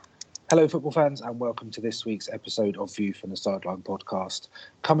Hello, football fans, and welcome to this week's episode of View from the Sideline podcast.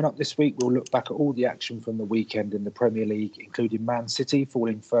 Coming up this week, we'll look back at all the action from the weekend in the Premier League, including Man City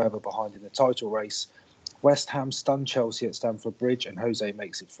falling further behind in the title race, West Ham stunned Chelsea at Stamford Bridge, and Jose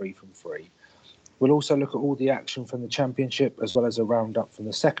makes it 3 from 3. We'll also look at all the action from the Championship, as well as a roundup from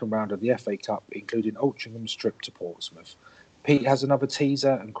the second round of the FA Cup, including Altringham's trip to Portsmouth. Pete has another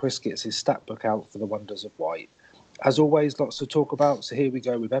teaser, and Chris gets his stat book out for the wonders of white. As always, lots to talk about, so here we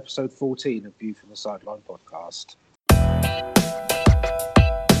go with episode 14 of View from the Sideline podcast.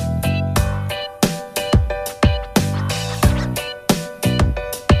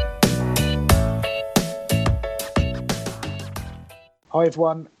 Hi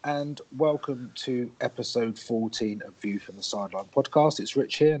everyone, and welcome to episode 14 of View from the Sideline podcast. It's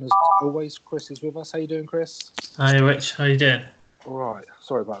Rich here, and as always, Chris is with us. How you doing, Chris? Hi Rich, how you doing? All right,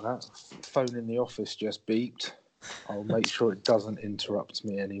 sorry about that. Phone in the office just beeped. I'll make sure it doesn't interrupt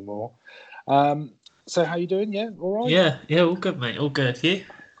me anymore. So how you doing? Yeah, all right? Yeah, all good, mate. All good. You?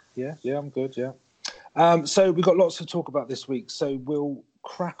 Yeah, I'm good, yeah. So we've got lots to talk about this week. So we'll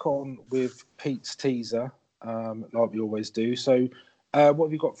crack on with Pete's teaser, like we always do. So what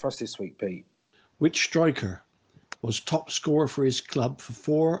have you got for us this week, Pete? Which striker was top scorer for his club for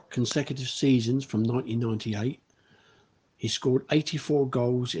 4 consecutive seasons from 1998? He scored 84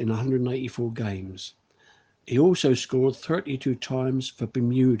 goals in 184 games. He also scored 32 times for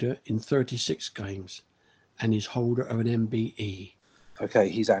Bermuda in 36 games and is holder of an MBE. Okay,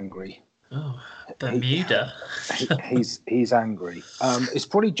 he's angry. Oh, Bermuda. He's angry. It's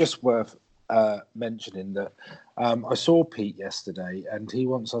probably just worth mentioning that I saw Pete yesterday and he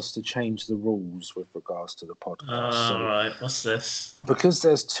wants us to change the rules with regards to the podcast. All right, what's this? Because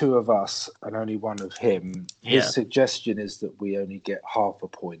there's 2 of us and only 1 of him, his suggestion is that we only get half a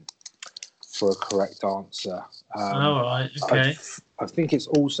point for a correct answer. All right, okay. I think it's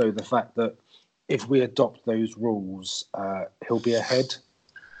also the fact that if we adopt those rules, he'll be ahead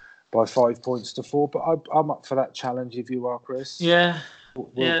by 5 points to 4. But I'm up for that challenge if you are, Chris. Yeah.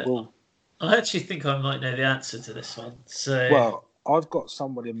 We'll... I actually think I might know the answer to this one. So, well, I've got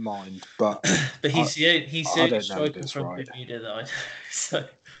someone in mind, but he's the only striker from Bermuda that I know. So,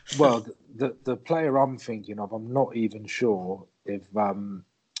 well, the player I'm thinking of, I'm not even sure if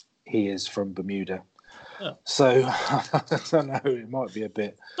he is from Bermuda. Oh. So I don't know. It might be a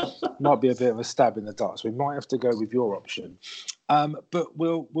bit of a stab in the dark. So we might have to go with your option. But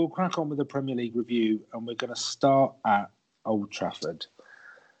we'll crack on with the Premier League review, and we're going to start at Old Trafford.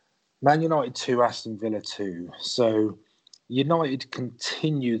 Man United 2, Aston Villa 2. So United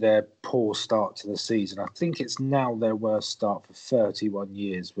continue their poor start to the season. I think it's now their worst start for 31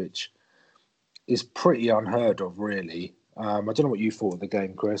 years, which is pretty unheard of, really. I don't know what you thought of the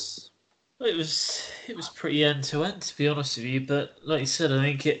game, Chris. It was pretty end to end, to be honest with you. But like you said, I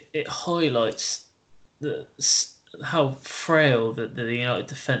think it highlights how frail the United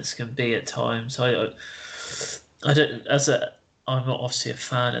defence can be at times. I don't I'm not obviously a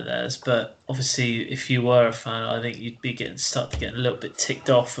fan of theirs, but obviously if you were a fan, I think you'd be getting a little bit ticked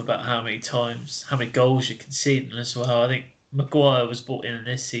off about how many goals you conceded as well. I think Maguire was brought in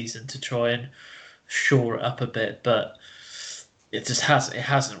this season to try and shore it up a bit, but it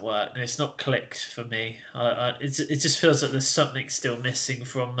hasn't worked, and it's not clicked for me. It just feels like there's something still missing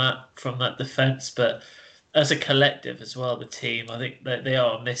from that defence. But as a collective as well, the team, I think that they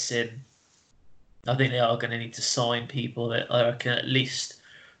are missing. I think they are going to need to sign people that I reckon at least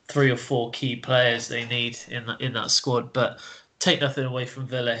 3 or 4 key players they need in that squad. But take nothing away from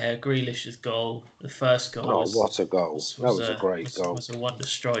Villa here. Grealish's goal, the first goal. What a goal! That was a great goal. It was a wonder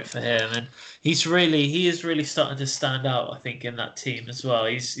strike for him, and he is really starting to stand out. I think in that team as well.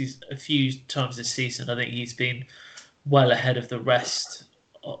 He's a few times this season. I think he's been well ahead of the rest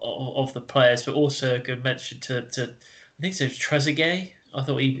of the players, but also a good mention to I think so Trezeguet. I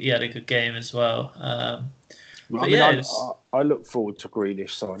thought he had a good game as well. I look forward to Grealish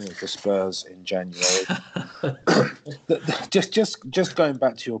signing for Spurs in January. just going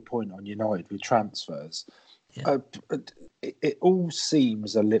back to your point on United with transfers, it all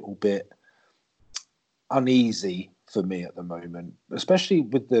seems a little bit uneasy for me at the moment, especially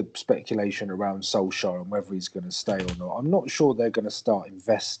with the speculation around Solskjaer and whether he's going to stay or not. I'm not sure they're going to start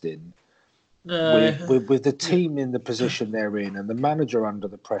investing with the team in the position they're in and the manager under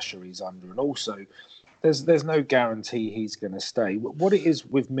the pressure he's under, and also there's no guarantee he's going to stay. What it is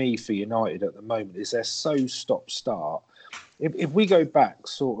with me for United at the moment is they're so stop-start. If we go back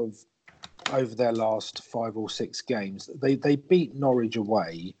sort of over their last 5 or 6 games, they beat Norwich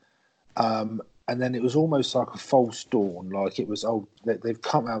away, and then it was almost like a false dawn. Like it was, they've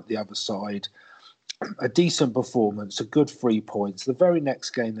come out the other side. a decent performance, a good 3 points. The very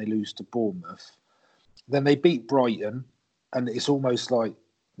next game they lose to Bournemouth. Then they beat Brighton, and it's almost like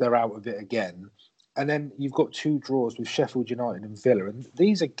they're out of it again. And then you've got 2 draws with Sheffield United and Villa. And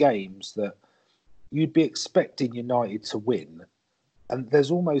these are games that you'd be expecting United to win. And there's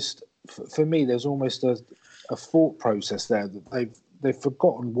almost, for me, there's almost a thought process there that they've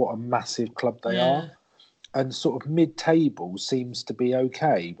forgotten what a massive club they are. And sort of mid-table seems to be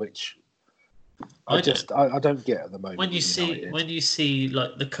okay, which I don't get at the moment. When you see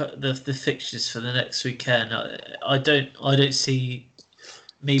like the fixtures for the next weekend, I don't see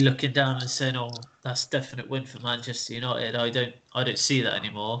me looking down and saying, "Oh, that's a definite win for Manchester United." I don't see that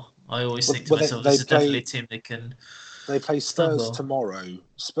anymore. I always think to myself, "This is definitely a team that can." They play Spurs tomorrow.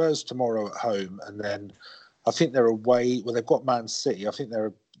 Spurs tomorrow at home, and then I think they're away. Well, they've got Man City. I think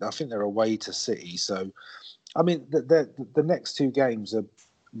they're away to City. So, I mean, the next 2 games are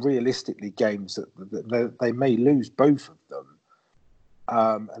realistically games that they may lose both of them.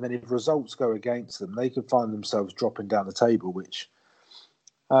 And then if results go against them, they could find themselves dropping down the table, which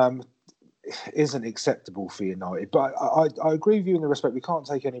isn't acceptable for United. But I agree with you in the respect we can't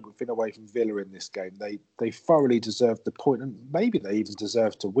take anything away from Villa in this game. They thoroughly deserved the point, and maybe they even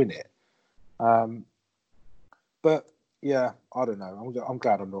deserve to win it. But yeah, I don't know. I'm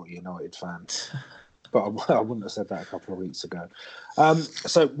glad I'm not a United fan. But I wouldn't have said that a couple of weeks ago.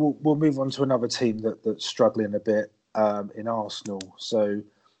 So we'll move on to another team that's struggling a bit in Arsenal. So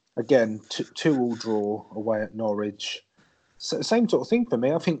again, 2-2 draw away at Norwich. So same sort of thing for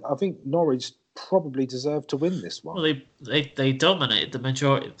me. I think Norwich probably deserved to win this one. Well, they dominated the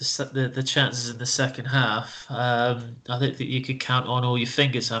majority of the chances in the second half. I think that you could count on all your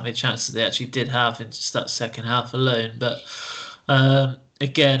fingers how many chances they actually did have in just that second half alone. But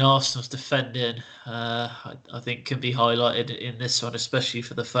again, Arsenal's defending, I think, can be highlighted in this one, especially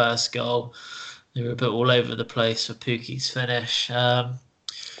for the first goal. They were a bit all over the place for Pukki's finish.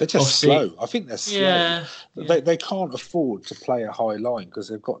 They're just slow. I think they're slow. Yeah. They can't afford to play a high line because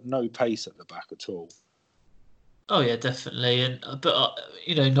they've got no pace at the back at all. Oh yeah, definitely. But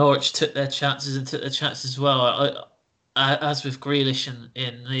Norwich took their chances as well. As with Grealish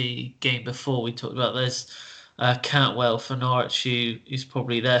in the game before, we talked about there's Cantwell for Norwich, who's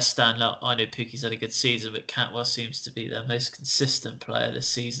probably their standout. I know Pukki's had a good season, but Cantwell seems to be their most consistent player this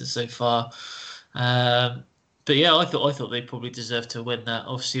season so far. But yeah, I thought they probably deserved to win that.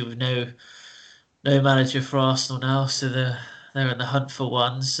 Obviously, with no manager for Arsenal now, so they're in the hunt for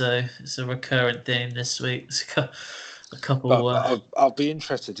one. So it's a recurrent theme this week. It's a couple. I'll be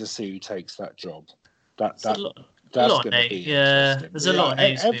interested to see who takes that job. That's going to be interesting. There's a lot of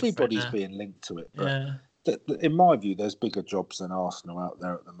names. Everybody's being linked to it. But in my view, there's bigger jobs than Arsenal out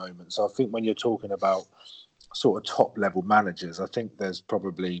there at the moment. So I think when you're talking about sort of top level managers, I think there's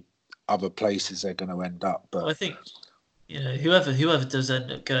probably other places they're going to end up. But I think whoever does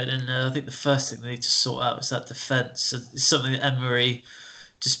end up going in there, I think the first thing they need to sort out is that defence. It's something that Emery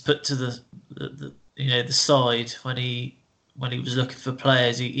just put to the side when he was looking for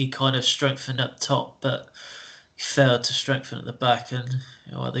players. He kind of strengthened up top, but he failed to strengthen at the back. And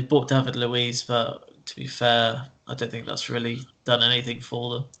they bought David Luiz, but to be fair, I don't think that's really done anything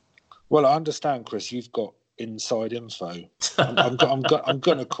for them. Well, I understand, Chris. You've got inside info. I'm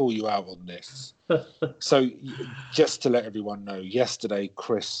going to call you out on this. So, just to let everyone know, yesterday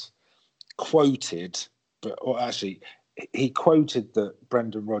Chris quoted, he quoted that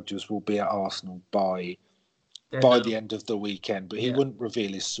Brendan Rodgers will be at Arsenal by the end of the weekend, but he wouldn't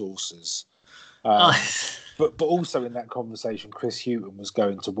reveal his sources. But also in that conversation, Chris Hughton was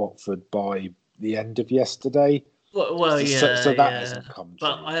going to Watford by the end of yesterday. Well, so that hasn't come.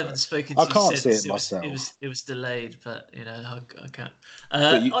 But true, I haven't spoken to you. I can't see it myself. It was delayed, but I can't.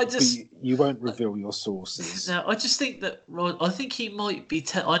 But you won't reveal your sources. No, I just think that I think he might be.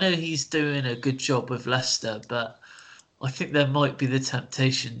 I know he's doing a good job with Leicester, but I think there might be the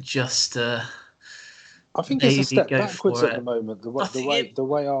temptation just to. I think it's a step backwards at the moment. The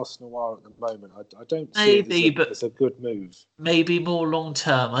way Arsenal are at the moment, I don't see it as a good move. Maybe more long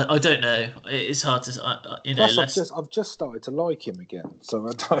term. I don't know. It's hard to Plus, I've just started to like him again, so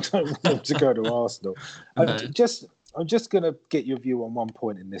I don't want him to go to Arsenal. I'm just going to get your view on one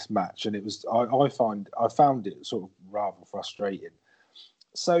point in this match, and it was I found it sort of rather frustrating.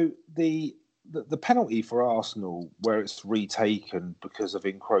 So the penalty for Arsenal, where it's retaken because of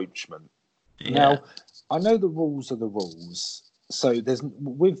encroachment. Yeah. Now, I know the rules are the rules. So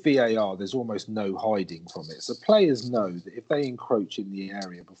with VAR, there's almost no hiding from it. So players know that if they encroach in the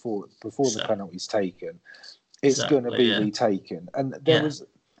area before the penalty's taken, it's going to be retaken. And there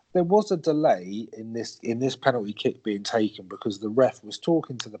there was a delay in this penalty kick being taken because the ref was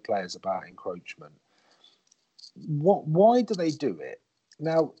talking to the players about encroachment. Why do they do it?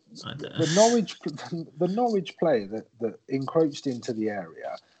 Now, the Norwich player that encroached into the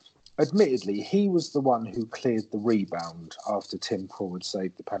area, admittedly, he was the one who cleared the rebound after Tim Krul had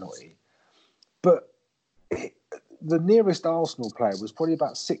saved the penalty. But the nearest Arsenal player was probably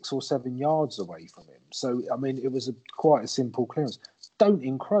about 6 or 7 yards away from him. So, I mean, it was quite a simple clearance. Don't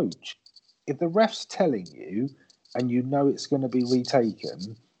encroach. If the ref's telling you and you know it's going to be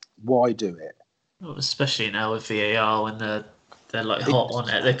retaken, why do it? Well, especially now with VAR when they're like hot on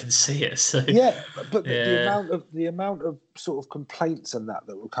it, they can see it. So yeah, but the amount of sort of complaints and that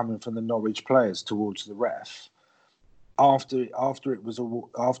were coming from the Norwich players towards the ref after it was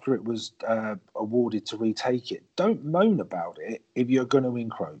awarded to retake it. Don't moan about it if you're going to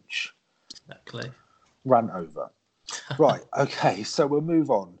encroach. Exactly. Run over. Right. Okay. So we'll move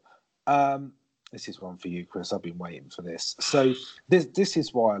on. This is one for you, Chris. I've been waiting for this. So this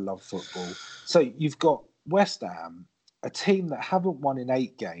is why I love football. So you've got West Ham, a team that haven't won in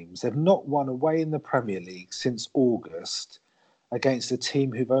 8 games. They've not won away in the Premier League since August against a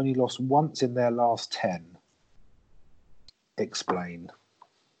team who've only lost once in their last 10. Explain.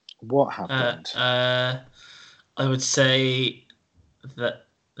 What happened? I would say that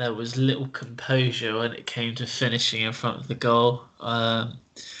there was little composure when it came to finishing in front of the goal on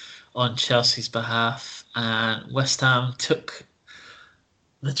Chelsea's behalf, and West Ham took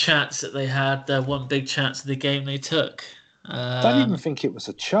the chance that they had. Their one big chance of the game they took. I don't even think it was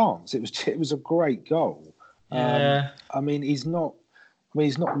a chance. It was a great goal. Yeah. I mean, he's not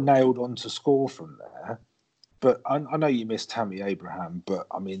nailed on to score from there. But I know you missed Tammy Abraham, but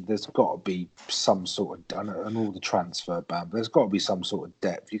I mean, there's got to be some sort of and all the transfer ban. But there's got to be some sort of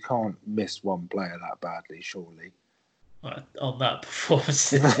depth. You can't miss one player that badly, surely. On that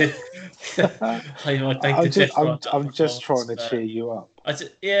performance, I'm just trying to cheer you up. It's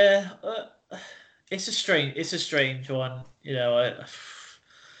a strange one. You know,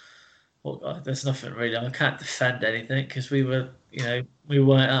 there's nothing really. I can't defend anything because we weren't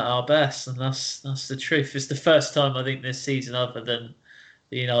at our best, and that's the truth. It's the first time I think this season, other than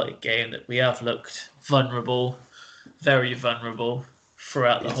the United game, that we have looked vulnerable, very vulnerable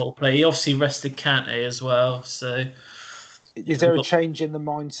throughout the whole play. He obviously rested Kante as well, so. Is there a change in the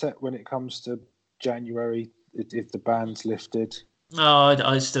mindset when it comes to January if the ban's lifted? No,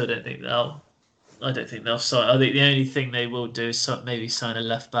 I still don't think they'll. I don't think they'll sign. I think the only thing they will do is maybe sign a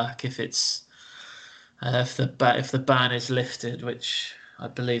left back if it's if the ban is lifted, which I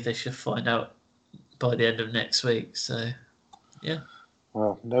believe they should find out by the end of next week. So, yeah.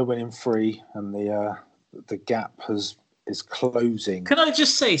 Well, no winning free, and the gap is closing. Can I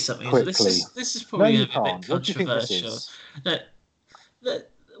just say something? Quickly. This is probably a bit controversial. What do you think this is?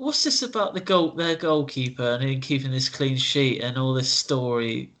 What's this about their goalkeeper and him keeping this clean sheet and all this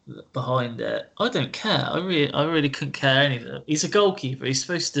story behind it? I don't care. I really couldn't care anything. He's a goalkeeper. He's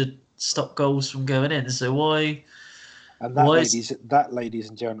supposed to stop goals from going in. So why? And that, ladies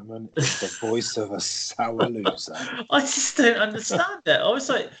and gentlemen, is the voice of a sour loser. I just don't understand it. I was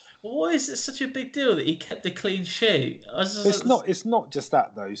like, why is it such a big deal that he kept a clean sheet? It's not just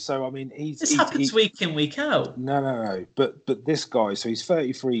that though. So I mean, this happens week in, week out. No. But this guy, so he's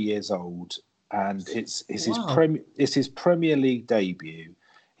 33 years old, and it's his Premier League debut.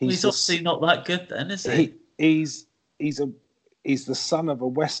 He's obviously not that good then, is he? He's the son of a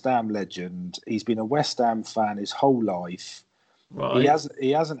West Ham legend. He's been a West Ham fan his whole life. Right. He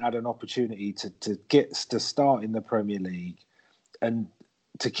hasn't had an opportunity to start in the Premier League, and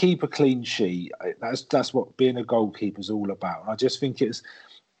to keep a clean sheet. That's what being a goalkeeper is all about. And I just think it's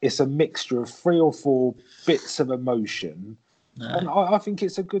a mixture of 3 or 4 bits of emotion, and I think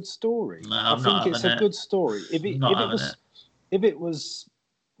it's a good story. No, I think it's a good story. If it was,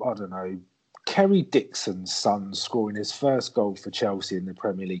 I don't know, Kerry Dixon's son scoring his first goal for Chelsea in the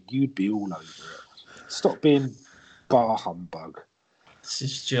Premier League, you'd be all over it. Stop being bar humbug. It's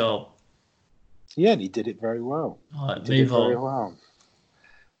his job. Yeah, and he did it very well. All right, move on.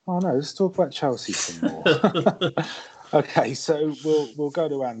 Oh no, let's talk about Chelsea some more. Okay, so we'll go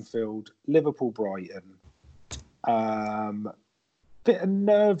to Anfield, Liverpool-Brighton. Bit of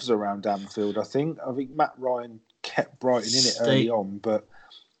nerves around Anfield, I think. Matt Ryan kept Brighton in it early on, but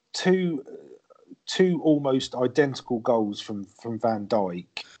two almost identical goals from Van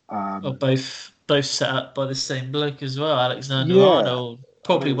Dijk. Both set up by the same bloke as well, Alexander Arnold.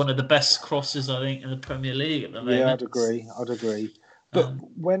 Probably one of the best crosses, I think, in the Premier League at the moment. Yeah, I'd agree. But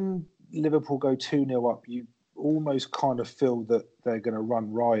when Liverpool go 2-0 up, almost kind of feel that they're going to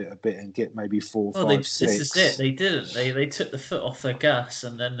run riot a bit and get maybe 4, Well, 5, 6. this is it. They didn't. They took the foot off their gas,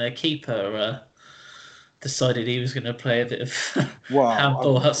 and then their keeper decided he was going to play a bit of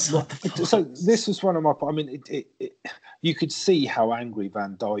handball outside the box. So this was one of my. I mean, you could see how angry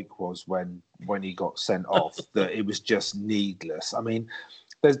Van Dijk was when he got sent off. That it was just needless. I mean,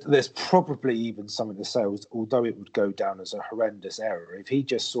 there's probably even something to say. Although it would go down as a horrendous error, if he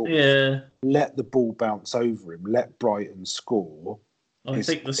just sort of let the ball bounce over him, let Brighton score. I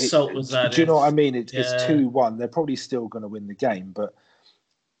think the salt was added. Do you know what I mean? It's 2-1. They're probably still going to win the game, but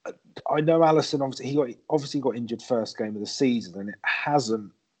I know Alisson obviously got injured first game of the season, and it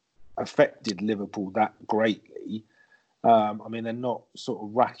hasn't affected Liverpool that greatly. I mean, they're not sort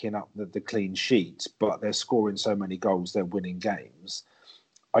of racking up the clean sheets, but they're scoring so many goals, they're winning games.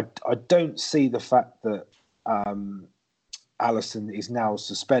 I don't see the fact that Alisson is now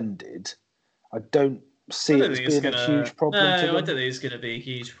suspended. I don't see it as being a huge problem. No, I don't think it's going to be a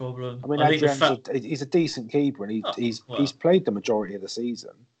huge problem. I mean, he's a decent keeper, and he's played the majority of the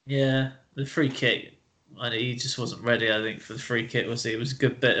season. Yeah, the free kick. He just wasn't ready, I think, for the free kick. It was a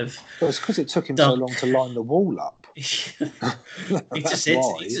good bit of. Well, it's because it took him so long to line the wall up. He didn't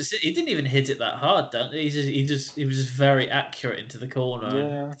even hit it that hard, don't he? He was just very accurate into the corner.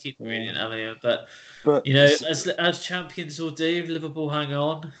 Yeah, keep reading it, but you know, as champions will do, Liverpool hang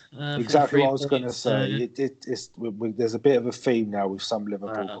on. Exactly what I was going to say. There's a bit of a theme now with some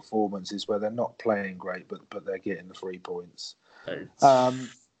Liverpool performances where they're not playing great, but they're getting the 3 points.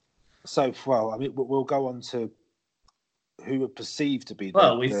 So, I mean, we'll go on to who are perceived to be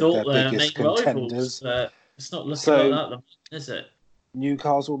their biggest contenders. Rivals, it's not looking like that, is it?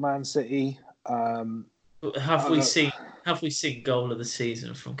 Newcastle, Man City. Have we seen goal of the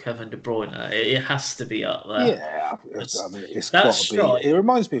season from Kevin De Bruyne? It has to be up there. Yeah, I mean, it's got to be. It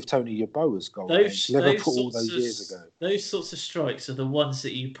reminds me of Tony Yeboah's goal against Liverpool all those years ago. Those sorts of strikes are the ones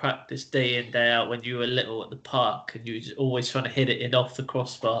that you practice day in, day out when you were little at the park and you were always trying to hit it in off the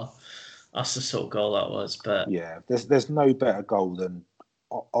crossbar. That's the sort of goal that was. But yeah, there's no better goal than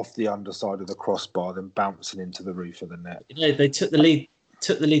off the underside of the crossbar than bouncing into the roof of the net. You know, they took the lead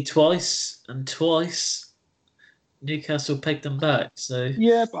twice, and twice Newcastle pegged them back. So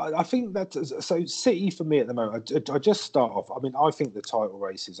yeah, but I think that City for me at the moment. I just start off. I mean, I think the title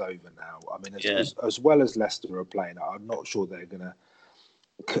race is over now. I mean, as well as Leicester are playing, I'm not sure they're gonna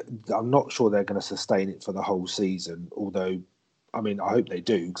sustain it for the whole season. Although, I mean, I hope they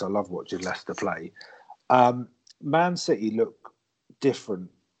do because I love watching Leicester play. Man City look different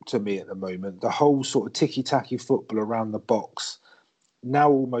to me at the moment. The whole sort of ticky-tacky football around the box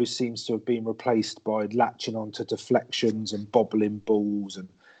now almost seems to have been replaced by latching onto deflections and bobbling balls, and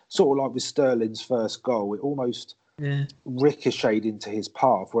sort of like with Sterling's first goal, it almost ricocheted into his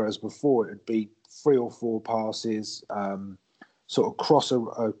path, whereas before it'd be 3 or 4 passes sort of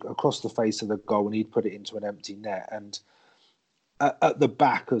across the face of the goal and he'd put it into an empty net. And at the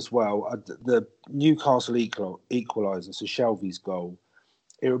back as well, the Newcastle equaliser, so Shelvey's goal,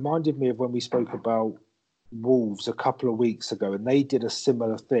 it reminded me of when we spoke about Wolves a couple of weeks ago, and they did a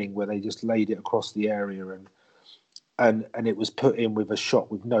similar thing where they just laid it across the area and it was put in with a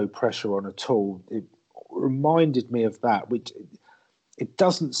shot with no pressure on at all. It reminded me of that, which it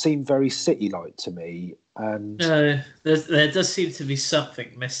doesn't seem very City-like to me. And no, there does seem to be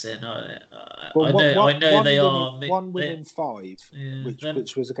something missing. I know they are. One win in 5,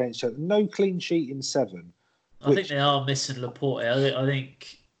 which was against Chelsea. No clean sheet in 7. I think they are missing Laporte. I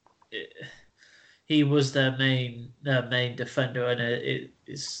think he was their main defender, and it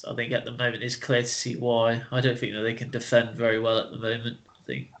is. I think at the moment it's clear to see why. I don't think that they can defend very well at the moment.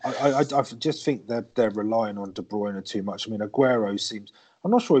 I just think that they're relying on De Bruyne too much. I mean, Aguero seems. I'm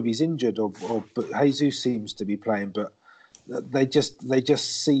not sure if he's injured but Jesus seems to be playing, but they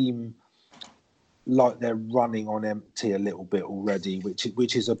just seem like they're running on empty a little bit already,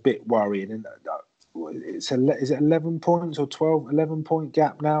 which is a bit worrying. And is it 11 points or 11 point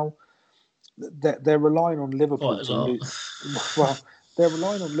gap now? They're relying on Liverpool they're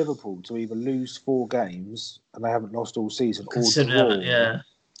relying on Liverpool to either lose 4 games and they haven't lost all season, or draw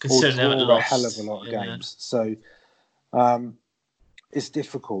a hell of a lot of games. So it's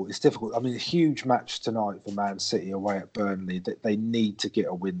difficult. I mean, a huge match tonight for Man City away at Burnley. They need to get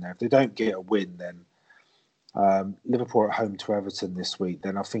a win there. If they don't get a win, then Liverpool at home to Everton this week,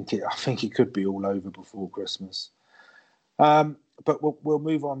 then I think it could be all over before Christmas. But we'll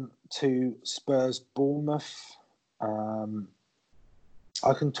move on to Spurs Bournemouth.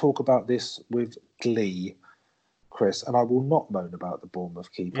 I can talk about this with glee, Chris, and I will not moan about the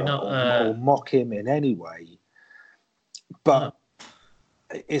Bournemouth keeper or mock him in any way. But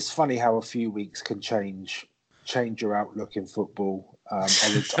it's funny how a few weeks can change change your outlook in football. I'm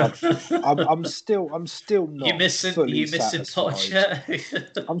still not You missing satisfied.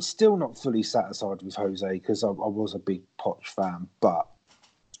 Poch? I'm still not fully satisfied with Jose because I was a big Poch fan, but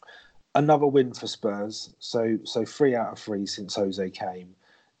another win for Spurs. So 3 out of 3 since Jose came.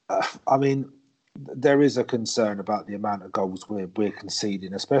 I mean, there is a concern about the amount of goals we're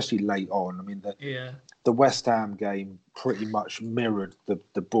conceding, especially late on. I mean, the West Ham game pretty much mirrored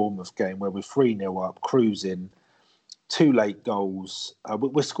the Bournemouth game where we're 3-0 up, cruising, 2 late goals.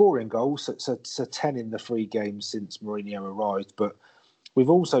 We're scoring goals, so 10 in the 3 games since Mourinho arrived, but we've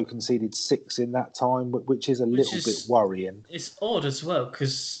also conceded 6 in that time, which is a little bit worrying. It's odd as well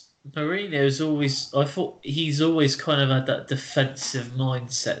because Mourinho's always, I thought he's always kind of had that defensive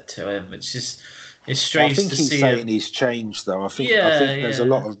mindset to him, which is it's strange to see. I think he's saying he's changed, though. I think there's a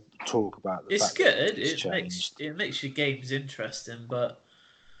lot of talk about the fact good. That it makes your games interesting, but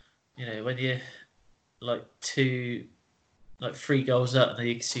when you like 3 goals up and then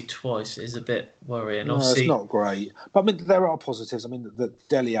you can see twice, it is a bit worrying. No, obviously, it's not great. But I mean, there are positives. I mean, the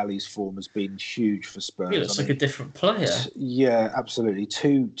Dele Alli's form has been huge for Spurs. He looks like a different player. Yeah, absolutely.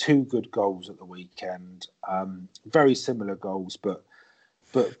 Two good goals at the weekend. Very similar goals, but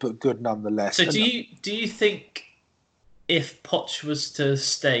good nonetheless. So do you think if Poch was to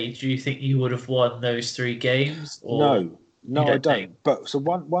stay, do you think you would have won those 3 games? Or No, I don't. But so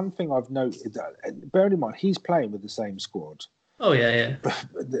one thing I've noted, bearing in mind he's playing with the same squad. Oh yeah.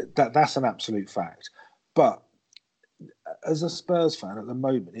 That's an absolute fact. But as a Spurs fan at the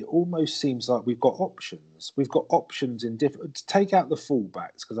moment, it almost seems like we've got options. We've got options in different. Take out the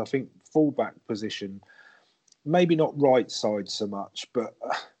fullbacks because I think fullback position, maybe not right side so much, but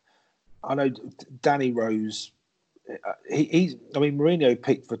I know Danny Rose. Mourinho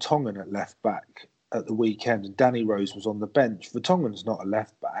picked Vertonghen at left back at the weekend, and Danny Rose was on the bench. Vertonghen's not a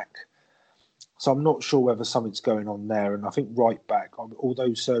left back, so I'm not sure whether something's going on there. And I think right back,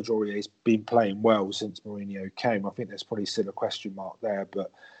 although Serge Aurier's been playing well since Mourinho came, I think there's probably still a question mark there.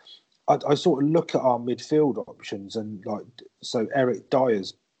 But I sort of look at our midfield options, and so Eric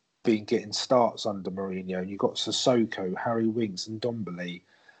Dyer's been getting starts under Mourinho, and you've got Sissoko, Harry Winks, and Ndombele.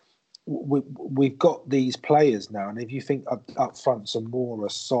 We've got these players now, and if you think up front, Zamora,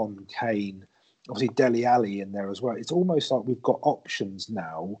 Son, Kane, obviously Dele Alli in there as well. It's almost like we've got options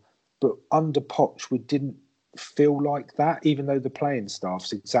now, but under Poch we didn't feel like that, even though the playing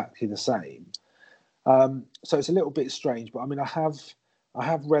staff's exactly the same. So it's a little bit strange. But I mean, I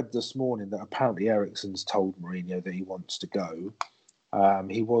have read this morning that apparently Eriksen's told Mourinho that he wants to go.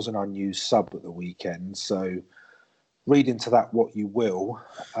 He was an unused sub at the weekend, so read into that what you will.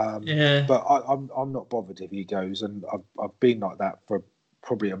 But I'm not bothered if he goes, and I've been like that for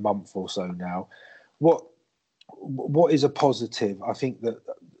probably a month or so now. What is a positive? I think that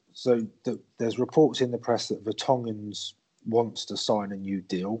there's reports in the press that Vertonghen wants to sign a new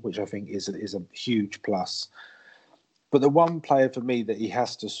deal, which I think is a huge plus. But the one player for me that he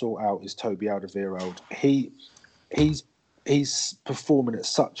has to sort out is Toby Alderweireld. He's performing at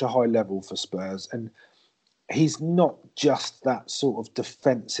such a high level for Spurs, and he's not just that sort of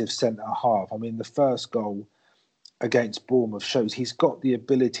defensive centre half. I mean, the first goal against Bournemouth shows he's got the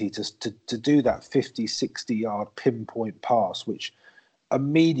ability to do that 50, 60-yard pinpoint pass, which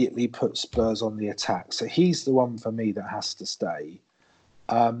immediately puts Spurs on the attack. So he's the one for me that has to stay.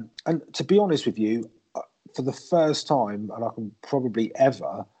 And to be honest with you, for the first time, and I can probably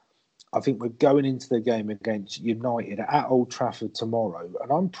ever, I think we're going into the game against United at Old Trafford tomorrow,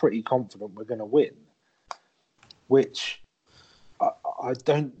 and I'm pretty confident we're going to win, which I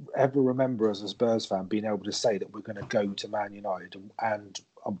don't ever remember as a Spurs fan being able to say that we're going to go to Man United and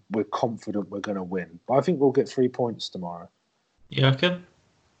we're confident we're going to win. But I think we'll get 3 points tomorrow. You reckon?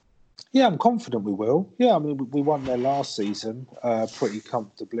 Yeah, I'm confident we will. Yeah, I mean, we won there last season pretty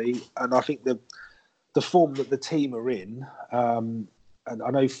comfortably. And I think the form that the team are in, and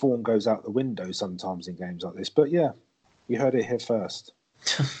I know form goes out the window sometimes in games like this, but yeah, you heard it here first.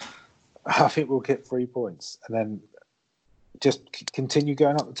 I think we'll get 3 points and then just continue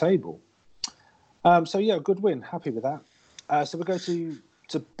going up the table. So yeah, good win. Happy with that. So we go to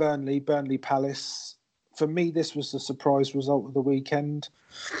Burnley Palace. For me, this was the surprise result of the weekend.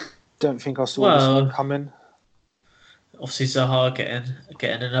 Don't think I saw this one coming. Obviously, Zaha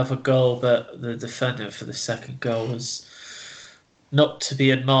getting another goal, but the defender for the second goal was not to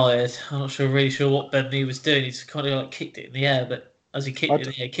be admired. I'm not really sure what Ben Mee was doing. He's kind of kicked it in the air, but as he kicked it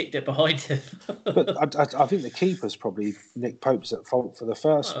in the air, kicked it behind him. But I think the keeper's probably Nick Pope's at fault for the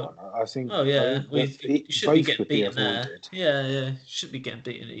first one. I think. Oh yeah, he should be getting beaten there. Yeah, should be getting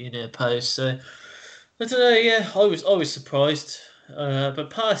beaten at your near post. So I don't know. Yeah, I was surprised. But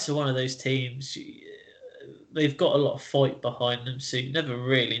Palace are one of those teams. they've got a lot of fight behind them, so you never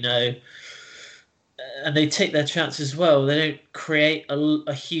really know. And they take their chances well. They don't create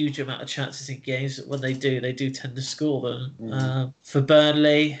a huge amount of chances in games, but when they do tend to score them. For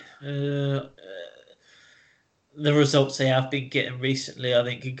Burnley, the results they have been getting recently, I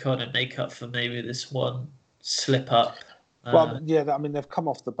think, can kind of make up for maybe this one slip up. They've come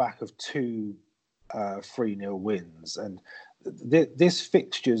off the back of 2 3-0 wins, and this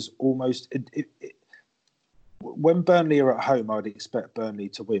fixture's almost... When Burnley are at home, I'd expect Burnley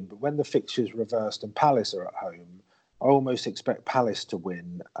to win. But when the fixture's reversed and Palace are at home, I almost expect Palace to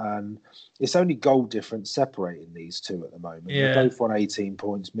win. And it's only goal difference separating these two at the moment. Yeah. They're both on 18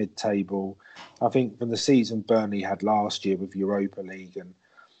 points, mid-table. I think from the season Burnley had last year with Europa League and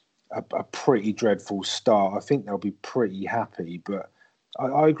a pretty dreadful start, I think they'll be pretty happy. But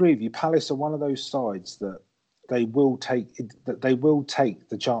I agree with you. Palace are one of those sides that they will take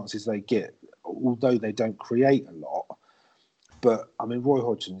the chances they get, although they don't create a lot. But, I mean, Roy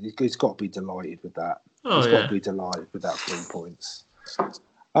Hodgson, he's got to be delighted with that. Got to be delighted with that 3 points.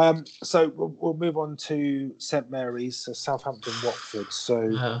 So we'll move on to St Mary's, so Southampton-Watford.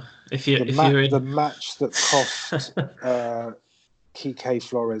 So the match that cost Kike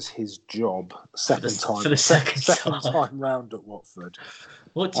Flores his job for the second time round at Watford.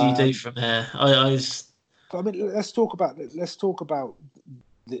 What do you do from there? I mean, let's talk about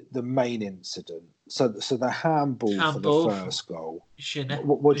the main incident. So the handball for the first goal.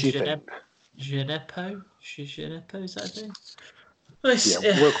 What do you think? Gineppo, is that a thing?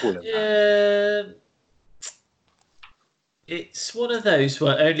 We'll call it that. It's one of those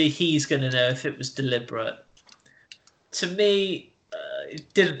where only he's going to know if it was deliberate. To me,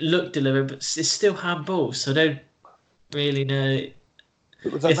 it didn't look deliberate, but it's still handball, so I don't really know.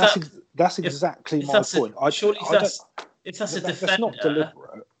 That's exactly my point. If that's a defender, that's not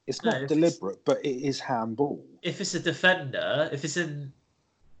deliberate. It's not deliberate, but it is handball. If it's a defender, if it's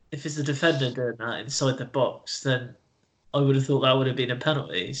a defender doing that inside the box, then I would have thought that would have been a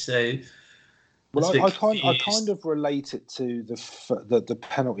penalty. So, I kind of relate it to the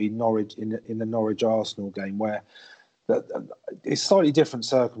penalty Norwich in the Norwich Arsenal game, where it's slightly different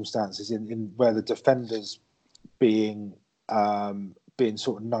circumstances in where the defender's being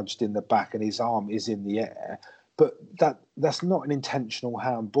sort of nudged in the back and his arm is in the air. But that's not an intentional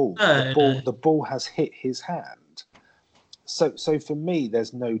handball. The ball has hit his hand. So for me,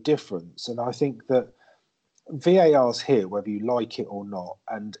 there's no difference. And I think that VAR's here, whether you like it or not.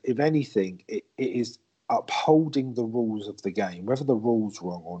 And if anything, it is upholding the rules of the game. Whether the rule's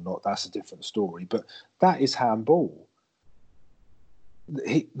wrong or not, that's a different story. But that is handball.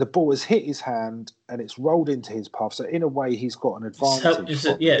 The ball has hit his hand and it's rolled into his path. So in a way, he's got an advantage.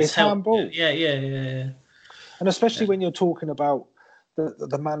 It's handball. Yeah. And especially when you're talking about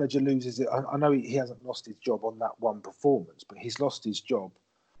the manager loses it. I know he hasn't lost his job on that one performance, but he's lost his job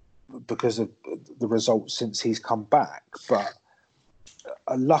because of the results since he's come back. But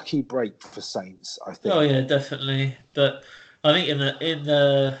a lucky break for Saints, I think. Oh yeah, definitely. But I think in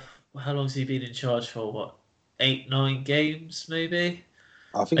the how long has he been in charge for? What, 8-9 games maybe?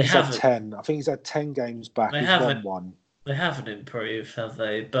 I think he's had 10. I think he's had 10 games back. He's won one. They haven't improved, have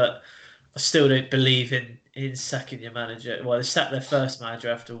they? But I still don't believe in sacking your manager. Well, they sacked their first manager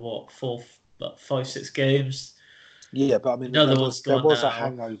after 5-6 games. Yeah, but I mean, there was a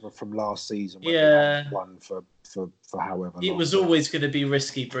hangover from last season. When they hadn't won for however long. It was always going to be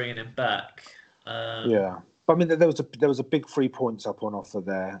risky bringing him back. Yeah, but I mean, there was a big 3 points up on offer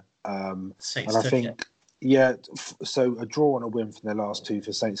there, and I think so a draw and a win from their last 2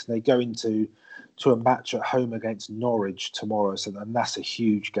 for Saints, and they go into a match at home against Norwich tomorrow. So and that's a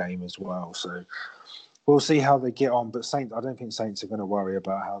huge game as well. So we'll see how they get on. But I don't think Saints are going to worry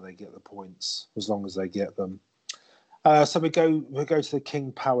about how they get the points as long as they get them. So we go to the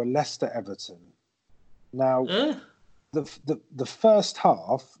King Power, Leicester Everton. Now, the first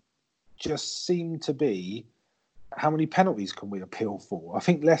half just seemed to be, how many penalties can we appeal for? I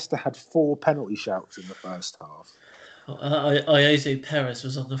think Leicester had 4 penalty shouts in the first half. Ayoze Perez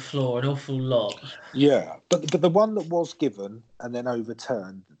was on the floor an awful lot. Yeah, but the one that was given and then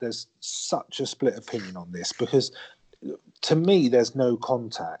overturned, there's such a split opinion on this because to me there's no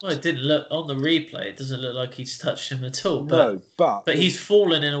contact. Well, it didn't look on the replay. It doesn't look like he's touched him at all. But he's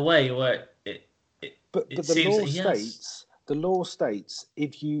fallen in a way where the law states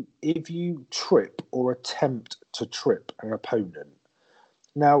if you trip or attempt to trip an opponent.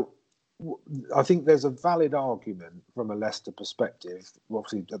 Now, I think there's a valid argument from a Leicester perspective.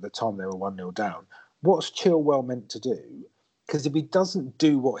 Obviously, at the time they were 1-0 down. What's Chilwell meant to do? Because if he doesn't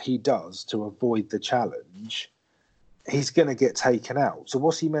do what he does to avoid the challenge, he's going to get taken out. So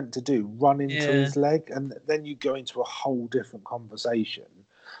what's he meant to do? Run into his leg? And then you go into a whole different conversation.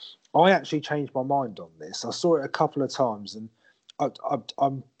 I actually changed my mind on this. I saw it a couple of times, and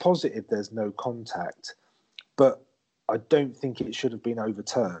I'm positive there's no contact, but I don't think it should have been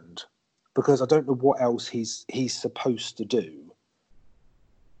overturned because I don't know what else he's supposed to do.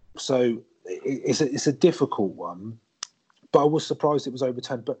 So it's a difficult one, but I was surprised it was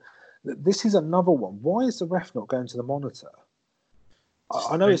overturned. But this is another one. Why is the ref not going to the monitor?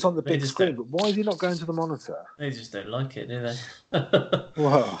 I know it's on the big screen, but why is he not going to the monitor? They just don't like it, do they?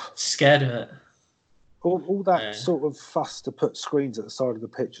 Well, scared of it. All that sort of fuss to put screens at the side of the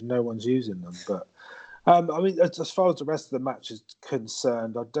pitch and no one's using them. But I mean, as far as the rest of the match is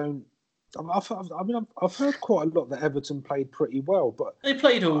concerned, I've heard quite a lot that Everton played pretty well, but they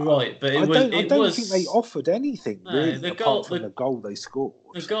played all right. But I don't think they offered anything really, apart from the goal they scored.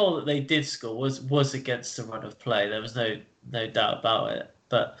 The goal that they did score was against the run of play. There was no doubt about it.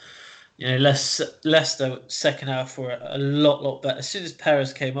 But Leicester second half were a lot better. As soon as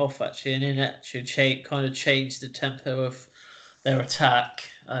Perez came off, actually, and Iheanacho kind of changed the tempo of their attack.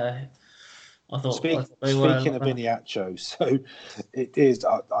 I thought. Speaking of Iheanacho, so it is.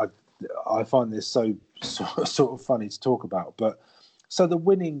 I find this so sort of funny to talk about, but so the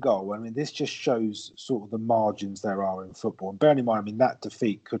winning goal. I mean, this just shows sort of the margins there are in football. And bearing in mind, I mean, that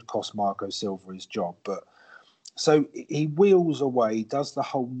defeat could cost Marco Silva his job, but. So he wheels away, does the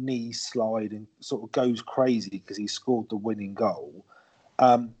whole knee slide, and sort of goes crazy because he scored the winning goal.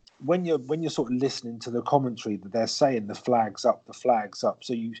 When you're sort of listening to the commentary, that they're saying the flag's up,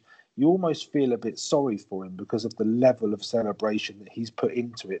 so you almost feel a bit sorry for him because of the level of celebration that he's put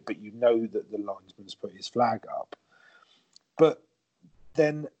into it. But you know that the linesman's put his flag up. But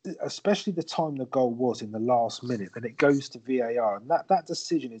then, especially the time the goal was in the last minute, then it goes to VAR, and that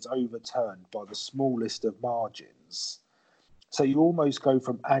decision is overturned by the smallest of margins. So you almost go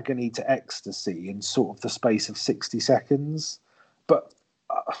from agony to ecstasy in sort of the space of 60 seconds. But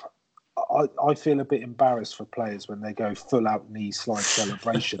I feel a bit embarrassed for players when they go full out knee slide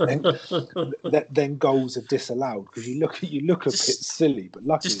celebration. then goals are disallowed because you look a bit silly. But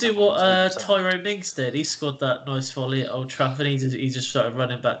luckily, just do what Tyrone Mings did. He scored that nice volley at Old Trafford. He just started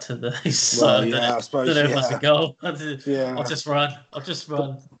running back to the side. I suppose. I don't know if that's a goal. I'll just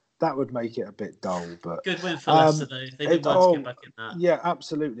run. That would make it a bit dull, but good win for Leicester though. They did want to get back in that. Yeah,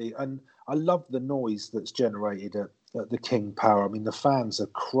 absolutely. And I love the noise that's generated at the King Power. I mean, the fans are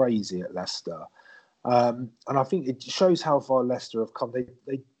crazy at Leicester. And I think it shows how far Leicester have come.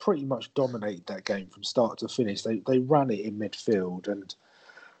 They pretty much dominated that game from start to finish. They ran it in midfield. And,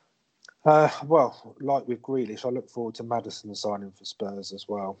 like with Grealish, I look forward to Maddison signing for Spurs as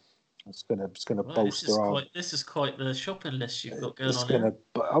well. It's going to bolster This is quite the shopping list you've got going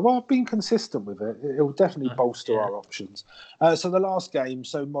on. I've been consistent with it. It will definitely bolster our options. So the last game,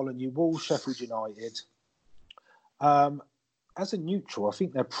 Molineux, Wolves, Sheffield United. As a neutral, I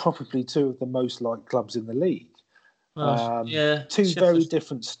think they're probably two of the most liked clubs in the league. Two very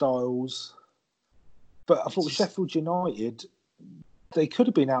different styles. But I thought Sheffield United, they could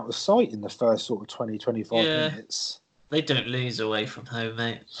have been out of sight in the first sort of 20, 25 minutes. They don't lose away from home,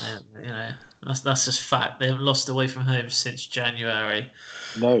 mate. That's just fact. They haven't lost away from home since January.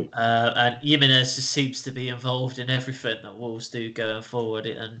 No. And Jimenez just seems to be involved in everything that Wolves do going forward.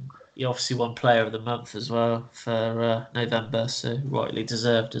 And he obviously won Player of the Month as well for November, so rightly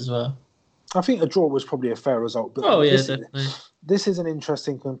deserved as well. I think a draw was probably a fair result. But definitely. This is an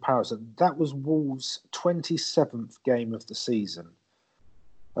interesting comparison. That was Wolves' 27th game of the season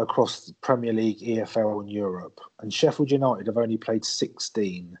across the Premier League, EFL and Europe. And Sheffield United have only played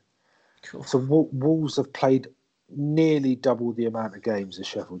 16. Cool. So Wolves have played nearly double the amount of games as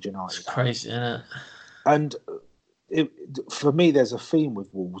Sheffield United. It's crazy, isn't it? And for me, there's a theme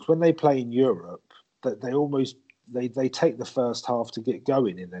with Wolves. When they play in Europe, that they take the first half to get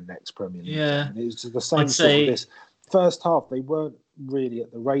going in their next Premier League. Yeah. And it's the same sort of this. First half, they weren't really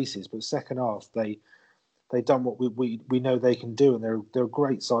at the races, but second half, they done what we know they can do, and they're a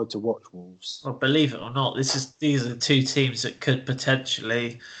great side to watch, Wolves. Well, believe it or not, these are the two teams that could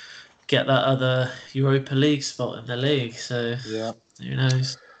potentially get that other Europa League spot in the league. So who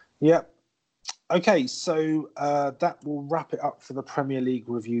knows? Yeah. Okay, so that will wrap it up for the Premier League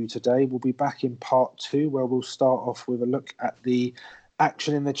review today. We'll be back in part 2, where we'll start off with a look at the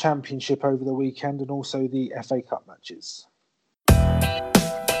action in the Championship over the weekend and also the FA Cup matches.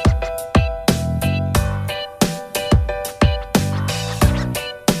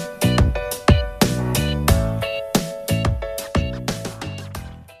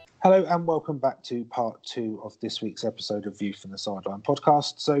 Hello and welcome back to part 2 of this week's episode of View from the Sideline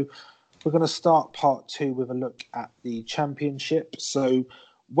podcast. So We're going to start part 2 with a look at the Championship. So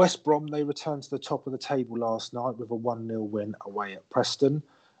West Brom, they returned to the top of the table last night with a 1-0 win away at Preston.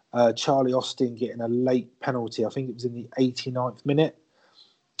 Charlie Austin getting a late penalty, I think it was in the 89th minute,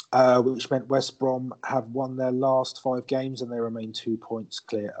 which meant West Brom have won their last 5 games and they remain 2 points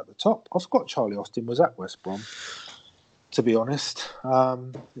clear at the top. I forgot Charlie Austin was at West Brom, to be honest.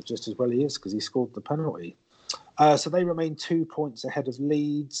 Just as well he is, because he scored the penalty. So they remain 2 points ahead of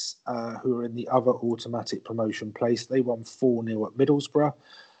Leeds, who are in the other automatic promotion place. They won 4-0 at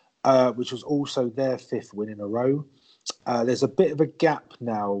Middlesbrough, which was also their 5th win in a row. There's a bit of a gap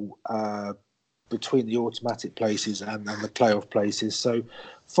now between the automatic places and the playoff places. So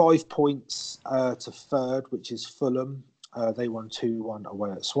 5 points to 3rd, which is Fulham. They won 2-1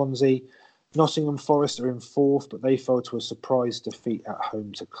 away at Swansea. Nottingham Forest are in 4th, but they fell to a surprise defeat at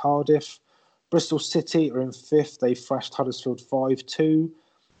home to Cardiff. Bristol City are in 5th. They thrashed Huddersfield 5-2.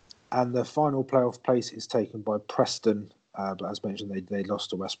 And the final playoff place is taken by Preston. But as mentioned, they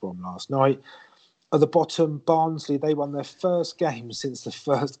lost to West Brom last night. At the bottom, Barnsley, they won their first game since the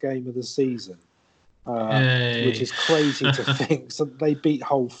first game of the season, which is crazy to think. So they beat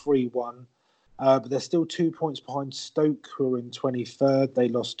Hull 3-1. But they're still 2 points behind Stoke, who are in 23rd. They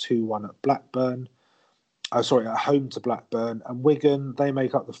lost 2-1 at Blackburn. At home to Blackburn. And Wigan, they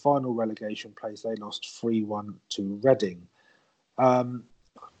make up the final relegation place. They lost 3-1 to Reading.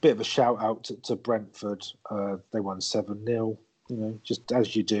 Bit of a shout out to Brentford. They won 7-0, just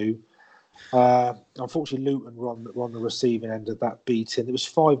as you do. Unfortunately, Luton were on the receiving end of that beating. It was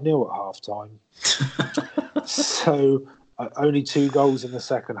 5-0 at half-time. So only 2 goals in the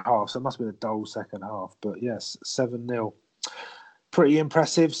second half. So it must have been a dull second half. But yes, 7-0. Pretty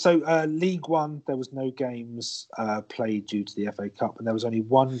impressive. So League One, there was no games played due to the FA Cup, and there was only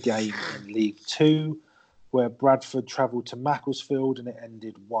 1 game in League Two, where Bradford travelled to Macclesfield and it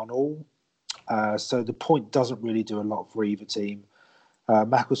ended 1-1. So the point doesn't really do a lot for either team.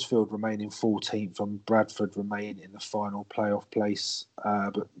 Macclesfield remain in 14th and Bradford remain in the final playoff place,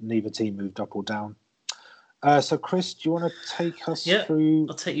 but neither team moved up or down. So Chris, do you want to take us through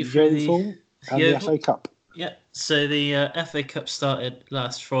I'll take you through Yeovil and the FA Cup? Yeah, so the FA Cup started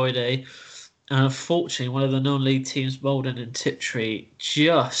last Friday, and unfortunately one of the non-league teams, Bolden and Tiptree,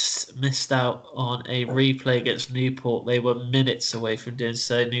 just missed out on a replay against Newport. They were minutes away from doing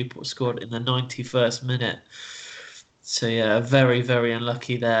so. Newport scored in the 91st minute. So yeah, very, very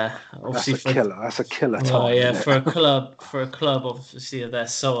unlucky there. Obviously, That's a killer time. Oh yeah, for a club obviously of their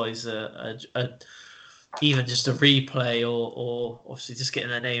size, even just a replay or obviously just getting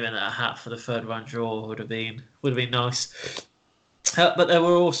their name in a hat for the 3rd round draw would have been nice. But there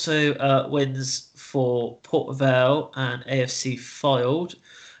were also wins for Port Vale and AFC Fylde.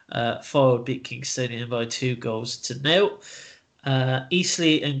 Fylde beat Kingstonian by 2-0.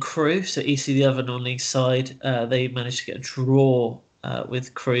 Eastleigh and Crewe, so Eastleigh, the other non-league side, they managed to get a draw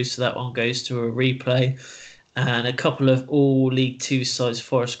with Crewe, so that one goes to a replay. And a couple of all League Two sides,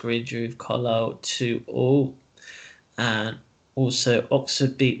 Forest Green drew with Carlisle 2-2. And also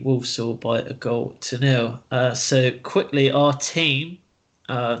Oxford beat Walsall by 1-0. So quickly, our team,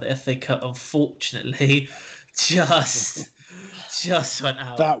 the FA Cup, unfortunately, just went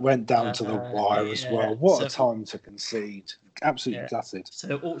out. That went down to the wire as well. What a time to concede. Absolutely gutted.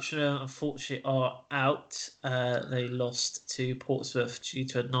 So Altrincham, unfortunately, are out. They lost to Portsmouth due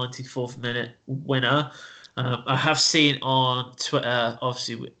to a 94th minute winner. I have seen on Twitter,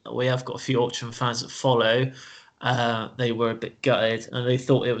 obviously, we have got a few Altrincham fans that follow. They were a bit gutted and they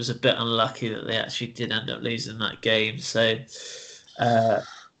thought it was a bit unlucky that they actually did end up losing that game. So,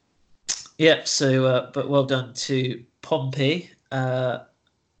 but well done to Pompey.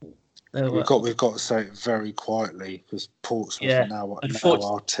 We've got to say it very quietly because Portsmouth are now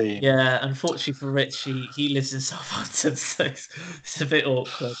our team. Yeah, unfortunately for Rich, he lives in Southampton, so it's a bit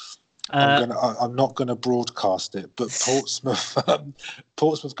awkward. I'm not going to broadcast it, but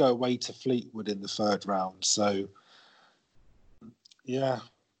Portsmouth go away to Fleetwood in the 3rd round. So, yeah,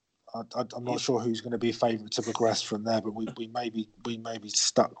 I'm not sure who's going to be favourite to progress from there, but we may be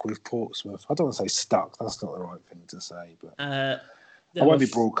stuck with Portsmouth. I don't want to say stuck; that's not the right thing to say. But I won't be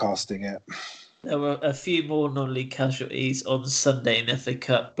broadcasting it. There were a few more non-league casualties on Sunday in the FA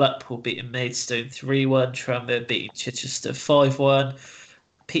Cup. Blackpool beating Maidstone 3-1, Tranmere beating Chichester 5-1.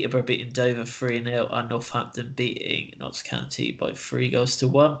 Peterborough beating Dover 3-0 and Northampton beating Notts County by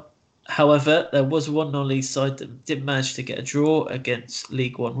 3-1. However, there was one non-league side that did manage to get a draw against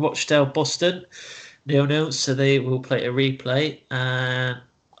League One Rochdale Boston 0-0, so they will play a replay, and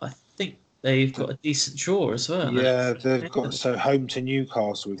I think they've got a decent draw as well. Yeah, they've got home to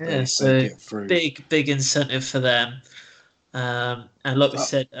Newcastle. If they get through. Big incentive for them. And like we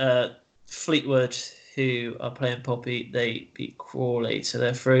said, Fleetwood, who are playing Poppy, they beat Crawley, so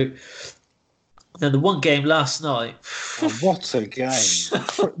they're through. Then the one game last night. Oh, what a game!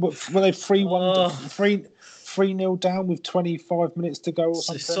 Were they 3-1, 3-0 down with 25 minutes to go or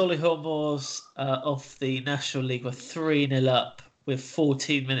something? So Solihull Moors off the National League were 3-0 up with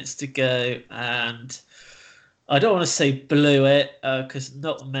 14 minutes to go, and I don't want to say blew it because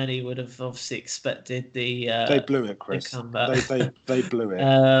not many would have obviously expected the. They blew it, Chris. They blew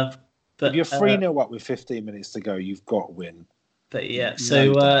it. But if you're 3-0 up with 15 minutes to go, you've got to win. But yeah,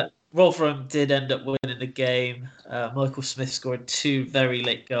 so Rotherham did end up winning the game. Michael Smith scored 2 very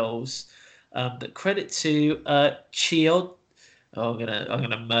late goals. But credit to Chiod. Oh, I'm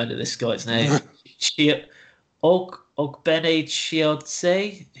gonna murder this guy's name. Ogbene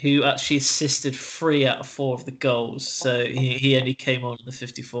Chiodze, who actually assisted 3 out of 4 of the goals. So he only came on in the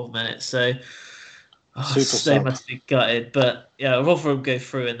 54th minute. So they must be gutted. But yeah, Rotherham go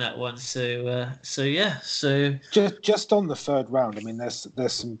through in that one. So just on the third round, I mean, there's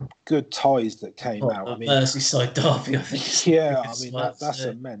some good ties that came out. I mean, Merseyside derby, I think. Yeah, I mean that's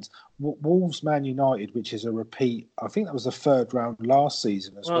immense. Wolves Man United, which is a repeat. I think that was the third round last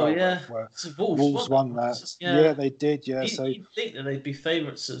season as well. Yeah, where Wolves won that. Yeah, they did. Yeah, so you'd think that they'd be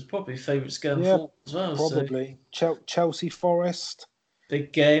favourites. It's probably favourites going forward as well. Probably Chelsea Forest.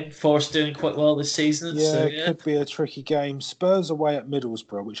 Big game. Forest doing quite well this season. Yeah, it could be a tricky game. Spurs away at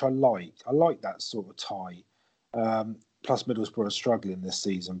Middlesbrough, which I like. I like that sort of tie. Plus Middlesbrough are struggling this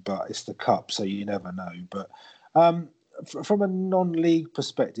season, but it's the cup, so you never know. But from a non-league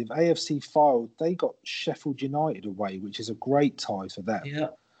perspective, AFC Fylde, they got Sheffield United away, which is a great tie for them. Yeah,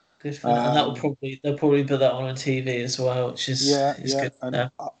 good for them. And they'll probably put that on TV as well, which is good.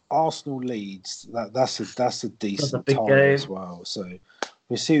 And Arsenal Leeds, that's a decent tie game as well. So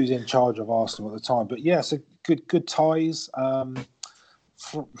we'll see who's in charge of Arsenal at the time. But yeah, so good ties. From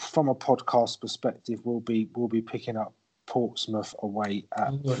a podcast perspective, we'll be picking up Portsmouth away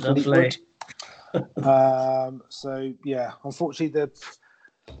at Fleetwood. So yeah, unfortunately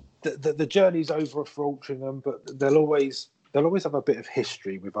the journey's over for Altrincham, but they'll always have a bit of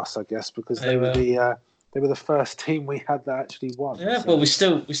history with us, I guess, because they were the first team we had that actually won. Yeah, so. But we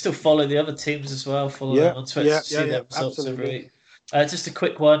still follow the other teams as well. Follow them on Twitter to see their results every week. Just a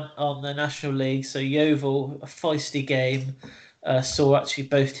quick one on the National League. So Yeovil, a feisty game, saw actually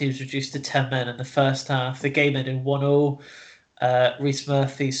both teams reduced to 10 men in the first half. The game ended 1-1. Rhys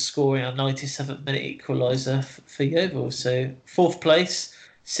Murphy scoring a 97th minute equaliser for Yeovil. So 4th place,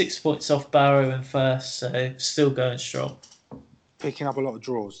 6 points off Barrow in first. So still going strong. Picking up a lot of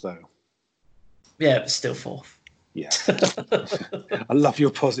draws though. Yeah, but still 4th. Yeah, I love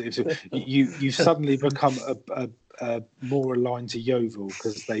your positive. You've suddenly become a more aligned to Yeovil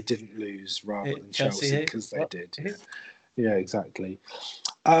because they didn't lose rather than Chelsea because they did. Yeah, exactly.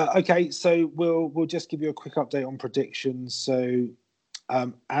 Okay, so we'll just give you a quick update on predictions. So,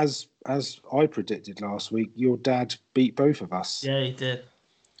 as I predicted last week, your dad beat both of us. Yeah, he did.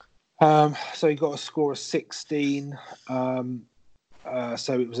 So he got a score of 16.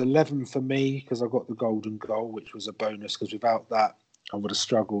 So it was 11 for me because I got the golden goal, which was a bonus because without that, I would have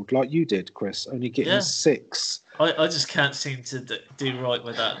struggled like you did, Chris, only getting 6. I just can't seem to do right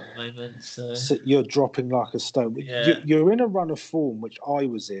with that at the moment. So you're dropping like a stone. Yeah. You're in a run of form, which I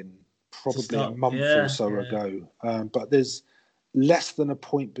was in probably a month or so ago. But there's less than a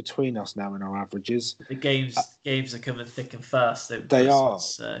point between us now in our averages. The games are coming thick and fast. They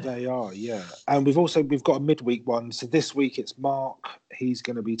are, yeah. And we've got a midweek one. So this week it's Mark. He's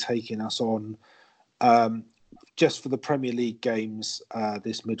going to be taking us on just for the Premier League games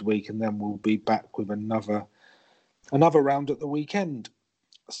this midweek, and then we'll be back with another round at the weekend.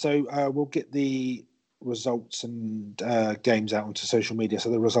 So we'll get the results and games out onto social media. So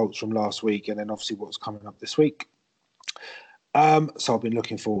the results from last week, and then obviously what's coming up this week. So I've been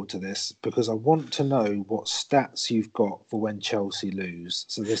looking forward to this because I want to know what stats you've got for when Chelsea lose.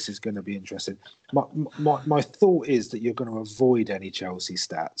 So this is going to be interesting. My thought is that you're going to avoid any Chelsea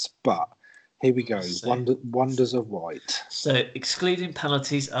stats, but here we go. Wonders of White. So excluding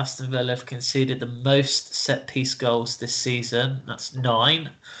penalties, Aston Villa have conceded the most set-piece goals this season. That's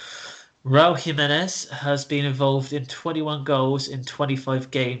 9. Raul Jimenez has been involved in 21 goals in 25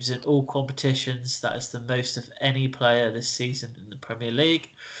 games in all competitions. That is the most of any player this season in the Premier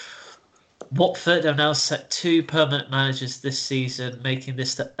League. Watford have now set 2 permanent managers this season, making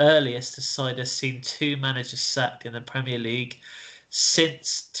this the earliest a side has seen 2 managers sacked in the Premier League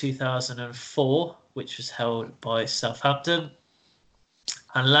since 2004, which was held by Southampton.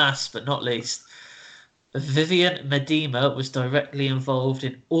 And last but not least, Vivian Miedema was directly involved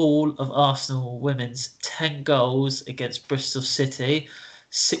in all of Arsenal women's 10 goals against Bristol City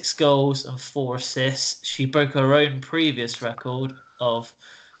 6 goals and 4 assists. She broke her own previous record of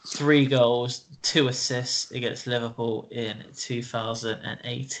 3 goals, 2 assists against Liverpool in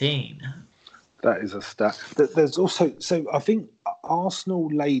 2018. That is a stat. There's also, so I think Arsenal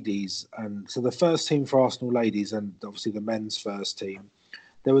ladies, and so the first team for Arsenal ladies and obviously the men's first team,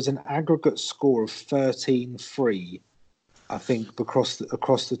 there was an aggregate score of 13-3, I think, across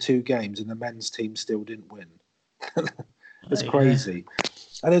the 2 games, and the men's team still didn't win. It's crazy.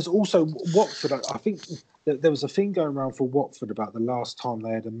 And there's also Watford. I think that there was a thing going around for Watford about the last time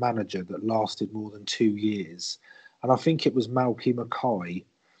they had a manager that lasted more than 2 years. And I think it was Malky Mackay.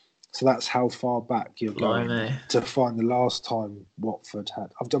 So that's how far back you're going to find the last time Watford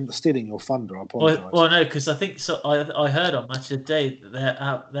had. I'm stealing your thunder. I apologise. Well, no, because I think so. I heard on Match of the Day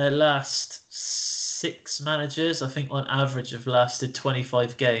that their last 6 managers, I think, on average, have lasted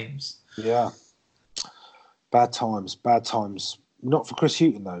 25 games. Yeah. Bad times. Not for Chris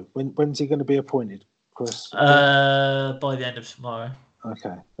Hughton though. When's he going to be appointed, Chris? By the end of tomorrow.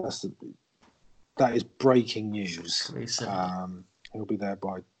 Okay, that is breaking news. He'll be there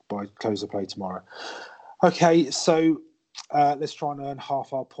by close of play tomorrow. Okay, so let's try and earn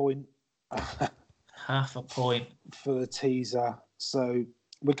half our point. Half a point for the teaser. So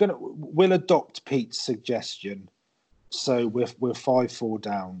we'll adopt Pete's suggestion. So we're 5-4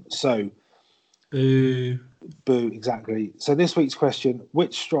 down. So boo, exactly. So this week's question: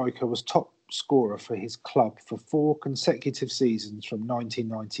 which striker was top scorer for his club for 4 consecutive seasons from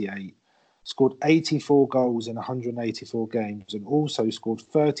 1998? Scored 84 goals in 184 games and also scored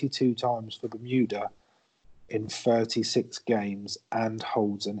 32 times for Bermuda in 36 games and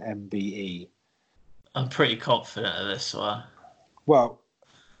holds an MBE. I'm pretty confident of this one. Well,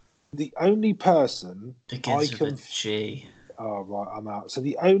 the only person begins with a G. Oh, right, I'm out. So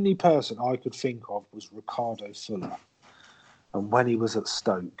the only person I could think of was Ricardo Fuller, and when he was at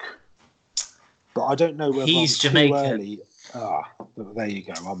Stoke. But I don't know whether he's I'm Jamaican. Too early. There you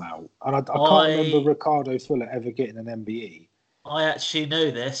go. I'm out. And I can't remember Ricardo Fuller ever getting an MBE. I actually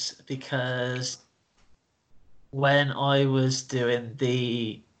know this because when I used to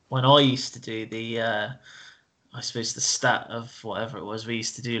do the, I suppose the stat of whatever it was we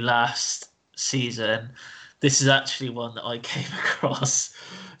used to do last season, this is actually one that I came across.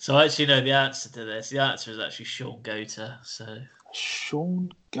 So I actually know the answer to this. The answer is actually Sean Gota.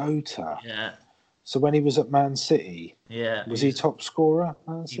 Sean Gota? Yeah. So when he was at Man City, was he top scorer at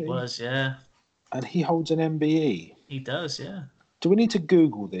Man City? He was, yeah. And he holds an MBE? He does, yeah. Do we need to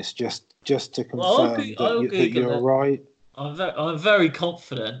Google this just to confirm that you're right? I'm very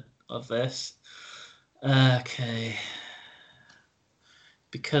confident of this. Okay.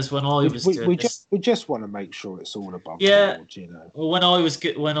 Because when I was we just want to make sure it's all above board, you know. Well, when I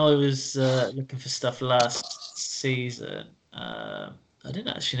was looking for stuff last season, I didn't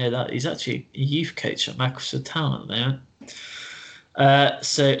actually know that he's actually a youth coach at Macclesfield Town at the moment.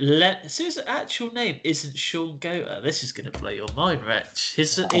 So his actual name isn't Sean Gota. This is going to blow your mind, Rich.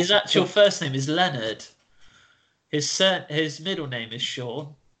 His actual first name is Leonard. His middle name is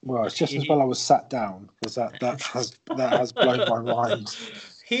Sean. Well, it's just as well I was sat down because that has blown my mind.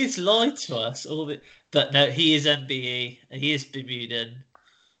 He's lied to us all but no, he is MBE. He is Bermudan,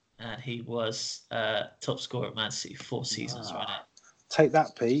 and he was top scorer at Man City 4 seasons running. Take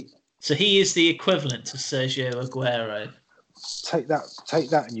that, Pete. So he is the equivalent to Sergio Aguero. Take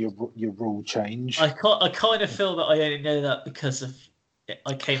that in your rule change. I kind of feel that I only know that because of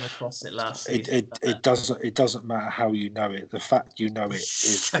I came across it last season. It doesn't matter how you know it. The fact you know it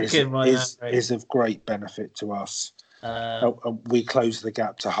is of great benefit to us. We close the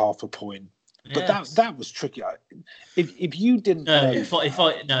gap to half a point. But that was tricky. If you didn't know,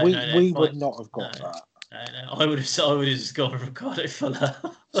 we would not have got that. No, I would have just gone with Ricardo Fuller.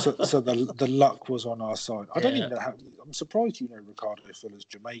 so the luck was on our side. I don't even know how. I'm surprised you know Ricardo Fuller's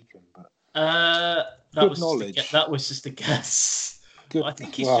Jamaican, but good knowledge. That was just a guess. Good. I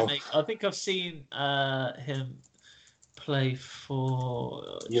think he's Jamaican. I think I've seen him play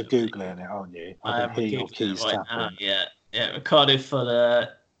for. You're googling it, aren't you? I can hear your keys tapping. Yeah. Ricardo Fuller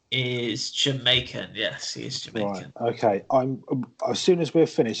is Jamaican. Yes, he is Jamaican. Right. Okay. As soon as we're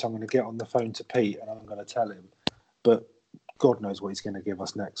finished, I'm going to get on the phone to Pete and I'm going to tell him. But God knows what he's going to give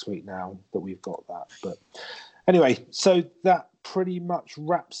us next week now that we've got that. But anyway, so that pretty much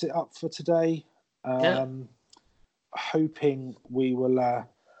wraps it up for today. Hoping we will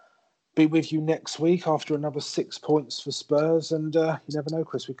be with you next week after another 6 points for Spurs, and you never know,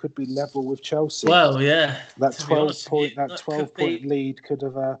 Chris, we could be level with Chelsea. Well, yeah, that 12-point lead could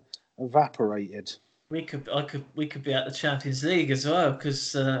have evaporated. We could be at the Champions League as well,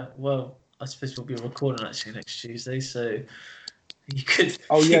 because I suppose we'll be recording actually next Tuesday, so You could.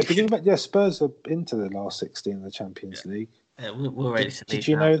 Oh yeah, did you remember? Yeah, Spurs are into the last 16 of the Champions League. Yeah, we're ready to leave. Did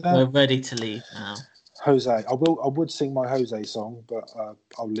you now. know that? We're ready to leave now. Jose, I would sing my Jose song, but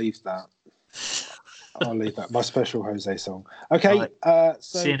I'll leave that. I'll leave that. My special Jose song. Okay. Right.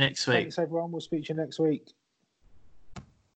 So See you next week. Thanks everyone. We'll speak to you next week.